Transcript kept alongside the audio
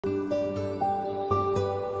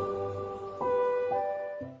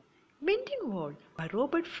by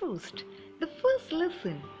Robert Frost, the first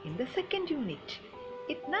lesson in the second unit.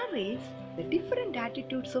 It narrates the different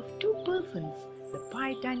attitudes of two persons, the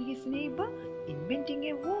poet and his neighbor, in mending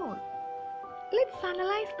a wall. Let's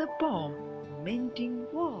analyze the poem Mending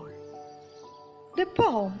Wall. The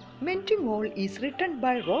poem Mending Wall is written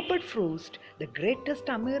by Robert Frost, the greatest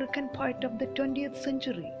American poet of the 20th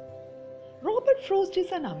century. Robert Frost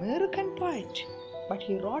is an American poet, but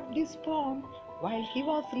he wrote this poem while he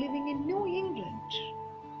was living in New England.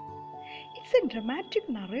 It's a dramatic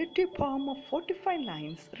narrative poem of 45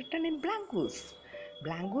 lines written in blank verse.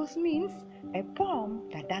 Blank verse means a poem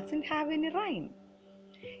that doesn't have any rhyme.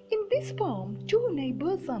 In this poem, two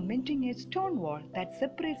neighbors are mending a stone wall that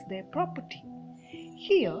separates their property.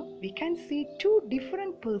 Here we can see two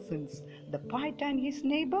different persons, the poet and his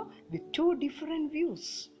neighbor, with two different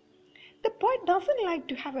views. The poet doesn't like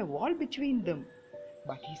to have a wall between them,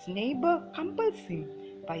 but his neighbor compels him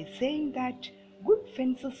by saying that good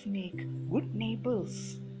fences make good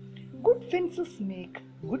neighbors. Good fences make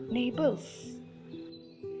good neighbors.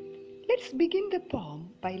 Let's begin the poem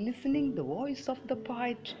by listening the voice of the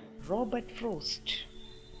poet Robert Frost.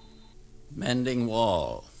 Mending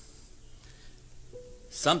wall.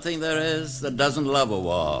 Something there is that doesn't love a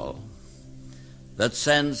wall, that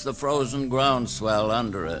sends the frozen groundswell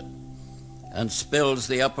under it, and spills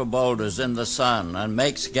the upper boulders in the sun, and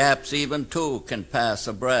makes gaps even two can pass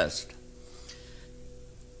abreast.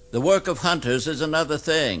 The work of hunters is another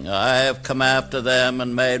thing. I have come after them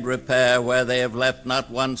and made repair where they have left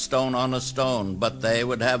not one stone on a stone, but they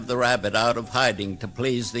would have the rabbit out of hiding to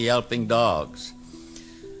please the yelping dogs.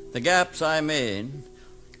 The gaps I mean,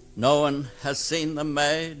 no one has seen them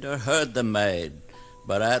made or heard them made,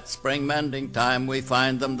 but at spring mending time we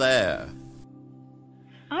find them there.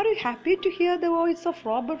 Are you happy to hear the voice of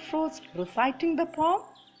Robert Frost reciting the poem?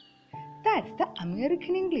 That's the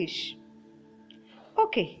American English.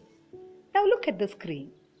 Okay, now look at the screen.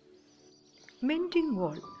 Mending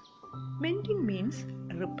wall. Mending means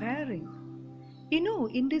repairing. You know,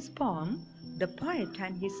 in this poem, the poet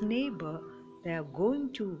and his neighbor, they are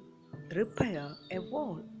going to repair a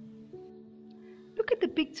wall. Look at the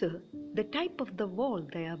picture, the type of the wall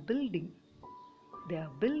they are building. They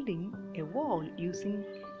are building a wall using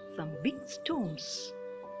some big stones.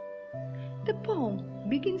 The poem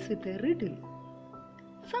begins with a riddle.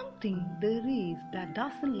 Something there is that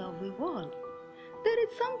doesn't love a wall. There is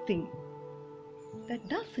something that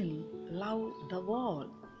doesn't love the wall.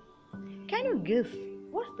 Can you guess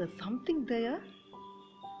what's the something there?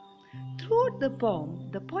 Throughout the poem,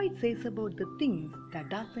 the poet says about the things that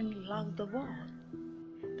doesn't love the wall.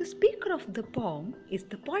 The speaker of the poem is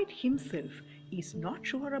the poet himself. He is not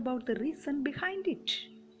sure about the reason behind it.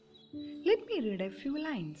 Let me read a few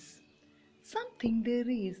lines. Something there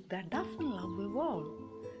is that doesn't love a wall,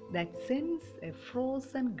 that sends a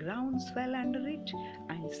frozen groundswell under it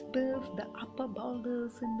and spills the upper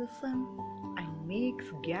boulders in the sun and makes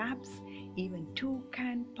gaps even two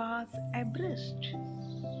can pass abreast.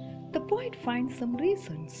 The poet finds some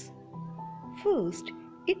reasons. First,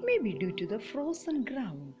 it may be due to the frozen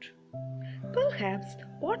ground. Perhaps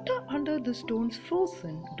water under the stones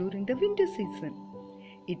frozen during the winter season.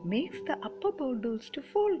 It makes the upper boulders to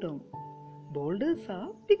fall down. Boulders are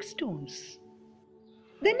big stones.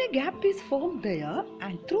 Then a gap is formed there,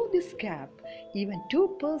 and through this gap, even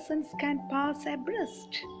two persons can pass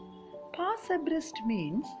abreast. Pass abreast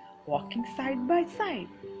means walking side by side.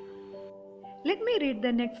 Let me read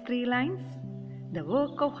the next three lines. The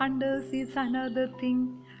work of hunters is another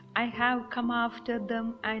thing. I have come after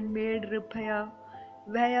them and made repair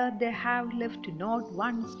where they have left not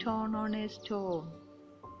one stone on a stone.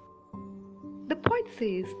 The poet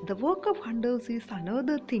says the work of hunters is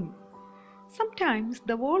another thing. Sometimes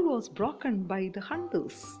the wall was broken by the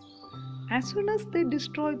hunters. As soon as they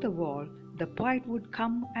destroyed the wall, the poet would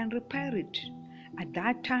come and repair it. At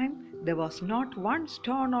that time, there was not one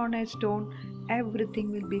stone on a stone.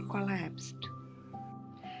 Everything will be collapsed.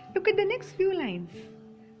 Look at the next few lines.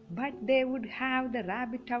 But they would have the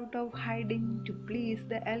rabbit out of hiding to please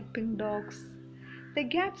the yelping dogs. The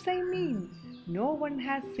gaps I mean, no one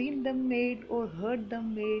has seen them made or heard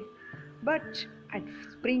them made, but at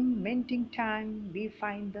spring mending time we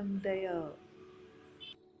find them there.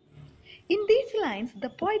 In these lines, the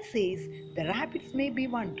poet says the rabbits may be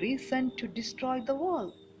one reason to destroy the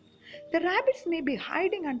wall. The rabbits may be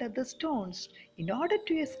hiding under the stones in order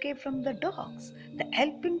to escape from the dogs, the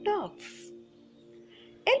yelping dogs.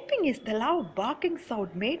 Yelping is the loud barking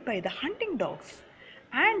sound made by the hunting dogs,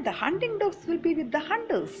 and the hunting dogs will be with the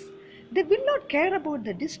hunters. They will not care about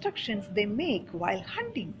the destructions they make while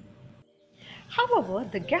hunting. However,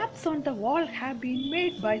 the gaps on the wall have been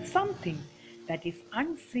made by something that is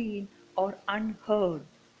unseen or unheard.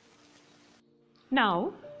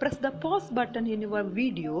 Now, press the pause button in your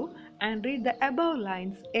video and read the above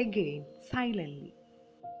lines again silently.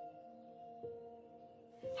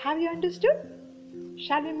 Have you understood?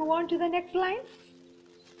 Shall we move on to the next lines?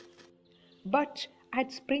 But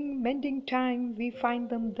at spring mending time we find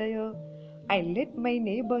them there. I let my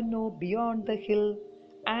neighbor know beyond the hill,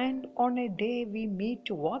 and on a day we meet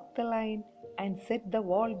to walk the line and set the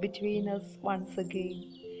wall between us once again.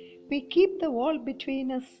 We keep the wall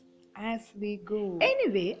between us as we go.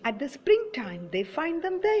 Anyway, at the springtime they find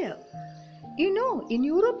them there. You know, in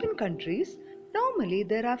European countries, normally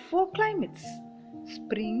there are four climates: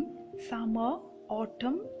 spring, summer,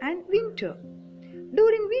 autumn, and winter.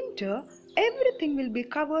 During winter, everything will be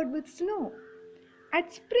covered with snow.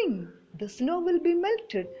 At spring, the snow will be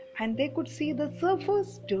melted and they could see the surfers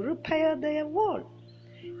to repair their wall.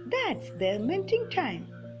 That's their melting time,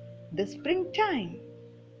 the springtime.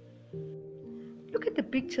 Look at the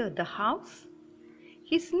picture, the house.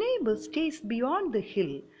 His neighbor stays beyond the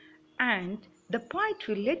hill and the poet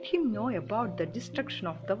will let him know about the destruction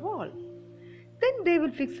of the wall. Then they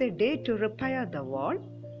will fix a day to repair the wall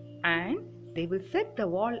and they will set the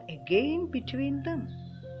wall again between them.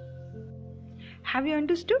 Have you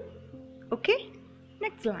understood? Okay,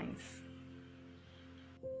 next lines.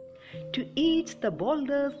 To each the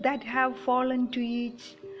boulders that have fallen to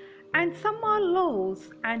each, and some are lows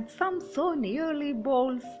and some so nearly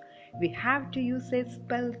bowls, we have to use a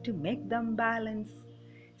spell to make them balance.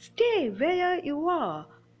 Stay where you are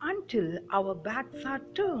until our backs are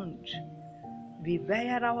turned. We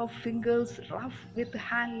wear our fingers rough with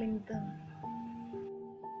handling them.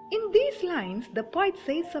 In these lines, the poet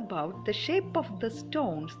says about the shape of the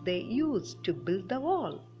stones they used to build the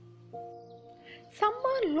wall. Some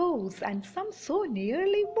are loaves and some so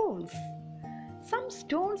nearly bowls. Some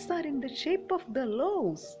stones are in the shape of the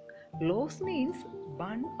loaves. Loaves means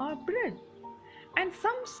bun or bread. And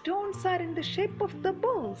some stones are in the shape of the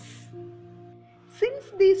bowls.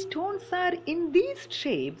 Since these stones are in these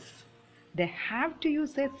shapes, they have to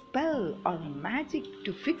use a spell or magic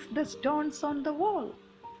to fix the stones on the wall.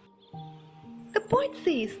 The poet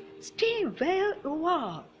says, stay where you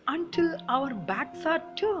are until our backs are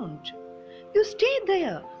turned. You stay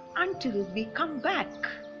there until we come back.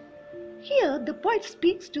 Here the poet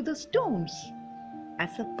speaks to the stones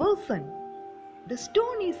as a person. The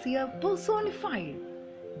stone is here personified.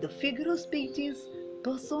 The figure of speech is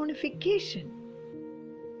personification.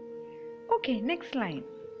 Okay, next line.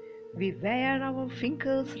 We wear our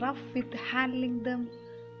fingers rough with handling them.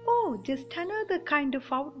 Oh, just another kind of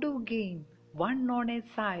outdoor game, one on a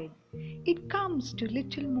side. It comes to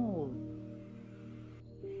little more.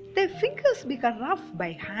 Their fingers become rough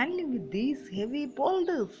by handling with these heavy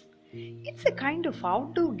boulders. It's a kind of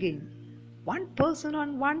outdoor game. One person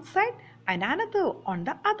on one side and another on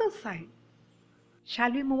the other side.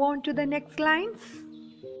 Shall we move on to the next lines?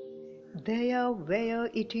 There where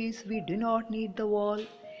it is we do not need the wall.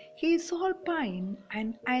 He is all pine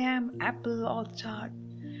and I am apple orchard.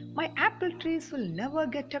 My apple trees will never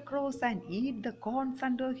get across and eat the corns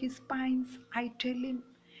under his pines, I tell him.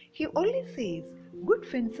 He only says, good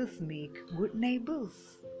fences make good neighbors.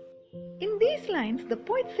 In these lines, the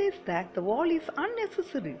poet says that the wall is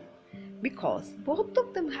unnecessary because both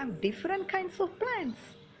of them have different kinds of plants.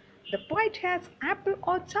 The poet has apple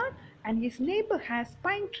orchard and his neighbor has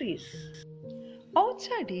pine trees.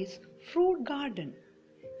 Orchard is fruit garden.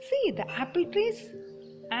 See the apple trees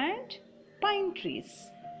and pine trees.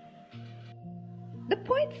 The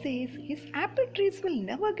poet says his apple trees will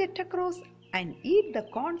never get across and eat the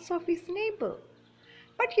corns of his neighbor.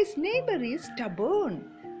 But his neighbor is stubborn,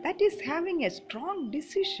 that is having a strong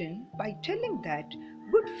decision by telling that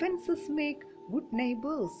good fences make good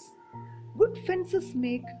neighbors. Good fences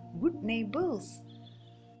make good neighbors.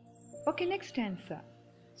 Okay, next answer.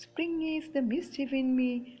 Spring is the mischief in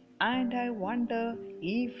me, and I wonder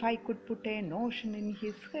if I could put a notion in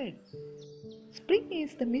his head. Spring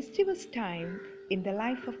is the mischievous time in the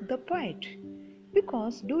life of the poet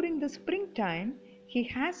because during the springtime he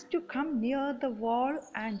has to come near the wall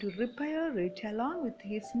and repair it along with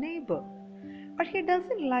his neighbor. But he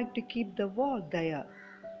doesn't like to keep the wall there.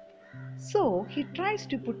 So he tries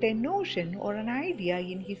to put a notion or an idea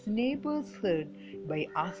in his neighbor's head by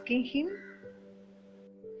asking him,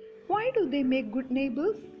 why do they make good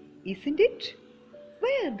neighbors? Isn't it?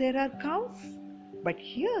 Where there are cows? But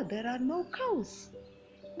here there are no cows.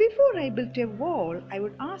 Before I built a wall, I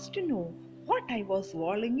would ask to know what I was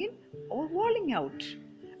walling in or walling out,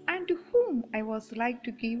 and to whom I was like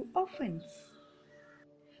to give offense.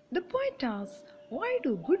 The poet asks, why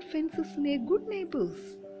do good fences make good neighbors?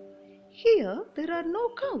 Here there are no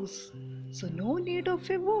cows, so no need of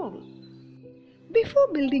a wall.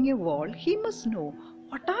 Before building a wall, he must know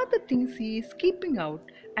what are the things he is keeping out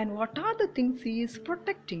and what are the things he is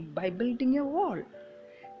protecting by building a wall.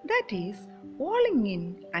 That is, walling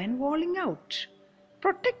in and walling out,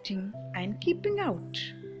 protecting and keeping out.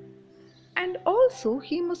 And also,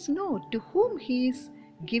 he must know to whom he is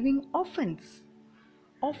giving offense.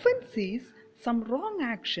 Offense is some wrong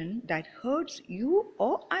action that hurts you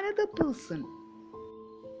or another person.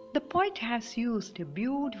 The poet has used a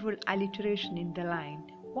beautiful alliteration in the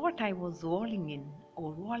line, what I was walling in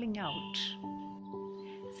or walling out.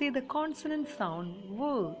 See, the consonant sound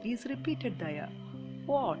W is repeated there.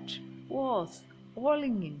 What, was,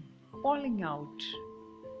 walling in, walling out.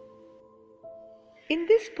 In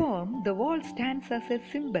this poem, the wall stands as a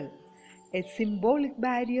symbolic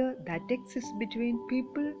barrier that exists between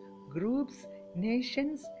people, groups,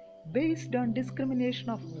 nations based on discrimination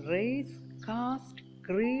of race, caste,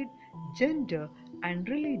 creed, gender, and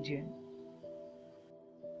religion.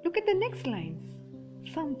 Look at the next lines.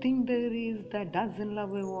 Something there is that doesn't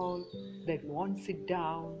love a wall, that wants it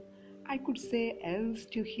down. I could say else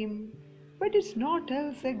to him, but it's not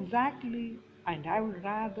else exactly, and I would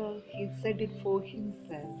rather he said it for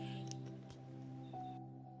himself.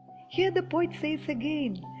 Here the poet says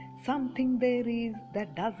again, something there is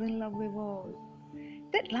that doesn't love a wall.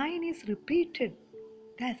 That line is repeated.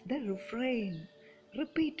 That's the refrain.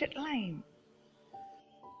 Repeated line.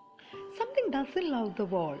 Something doesn't love the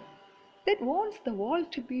wall, that wants the wall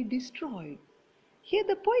to be destroyed. Here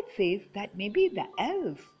the poet says that maybe the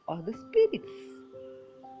elves or the spirits,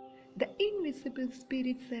 the invisible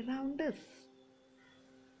spirits around us.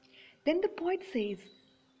 Then the poet says,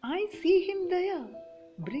 I see him there,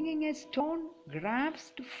 bringing a stone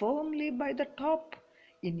grasped firmly by the top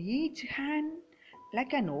in each hand,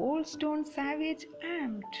 like an old stone savage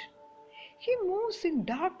armed. He moves in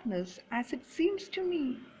darkness as it seems to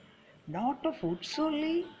me, not of woods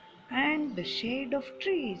only, and the shade of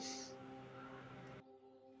trees.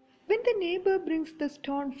 When the neighbor brings the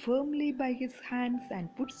stone firmly by his hands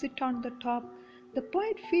and puts it on the top, the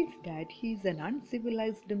poet feels that he is an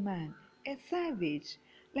uncivilized man, a savage,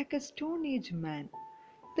 like a Stone Age man.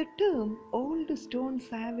 The term old stone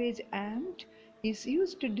savage armed is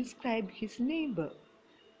used to describe his neighbor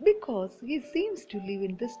because he seems to live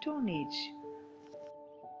in the Stone Age.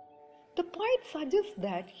 The poet suggests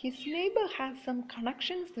that his neighbor has some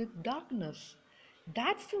connections with darkness.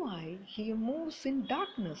 That's why he moves in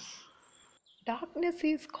darkness. Darkness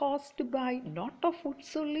is caused by not of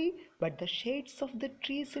woods only, but the shades of the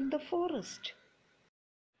trees in the forest.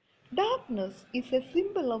 Darkness is a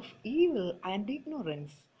symbol of evil and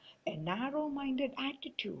ignorance, a narrow minded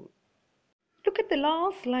attitude. Look at the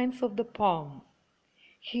last lines of the poem.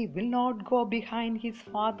 He will not go behind his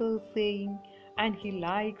father's saying, and he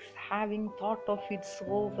likes having thought of it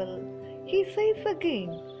so well. He says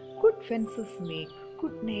again, good fences make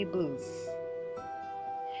good neighbors.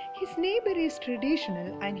 His neighbor is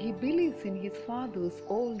traditional and he believes in his father's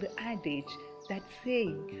old adage that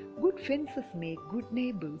saying, good fences make good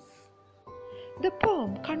neighbors. The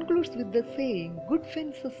poem concludes with the saying, good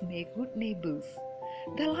fences make good neighbors.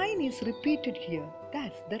 The line is repeated here,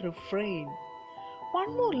 that's the refrain.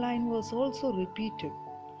 One more line was also repeated.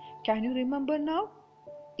 Can you remember now?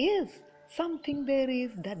 Yes, something there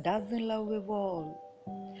is that doesn't love a wall.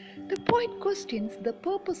 The poet questions the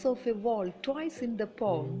purpose of a wall twice in the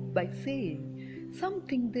poem by saying,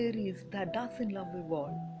 something there is that doesn't love a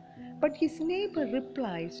wall. But his neighbor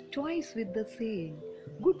replies twice with the saying,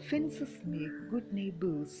 good fences make good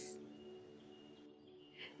neighbors.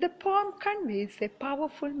 The poem conveys a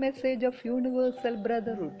powerful message of universal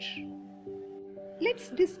brotherhood. Let's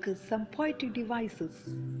discuss some poetic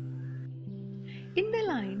devices. In the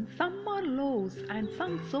line, some are lows and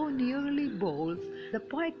some so nearly bowls, the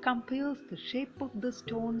poet compares the shape of the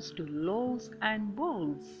stones to loaves and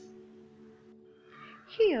bowls.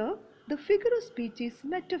 Here, the figure of speech is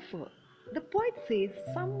metaphor. The poet says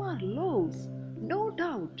some are loaves, no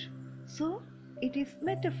doubt. So, it is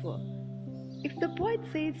metaphor. If the poet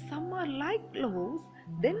says some are like loaves,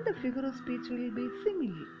 then the figure of speech will be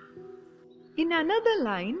simile. In another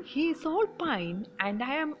line, he is all pine and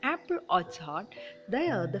I am apple orchard.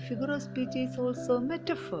 There, the figure of speech is also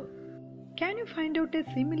metaphor. Can you find out a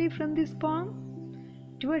simile from this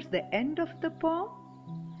poem? Towards the end of the poem,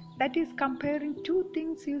 that is comparing two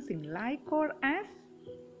things using like or as.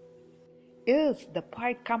 Yes, the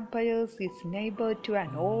poet compares his neighbor to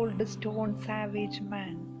an old stone savage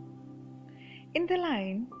man. In the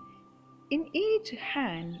line, in each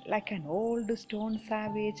hand like an old stone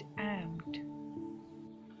savage armed.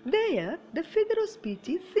 There, the figure of speech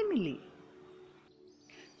is simile.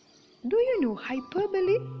 Do you know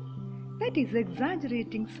hyperbole? That is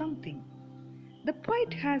exaggerating something. The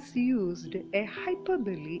poet has used a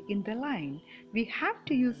hyperbole in the line, "We have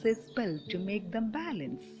to use a spell to make them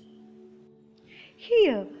balance."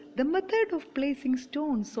 Here, the method of placing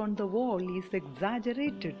stones on the wall is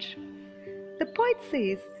exaggerated. The poet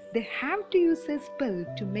says they have to use a spell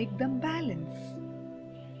to make them balance.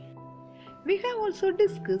 We have also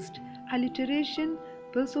discussed alliteration,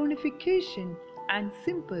 personification, and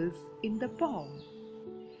symbols in the poem.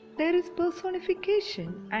 There is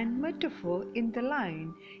personification and metaphor in the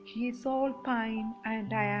line, "He is all pine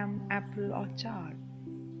and I am apple orchard."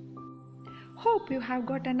 Hope you have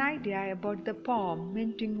got an idea about the poem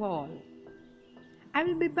Mending. I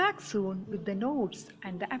will be back soon with the notes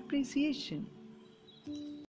and the appreciation.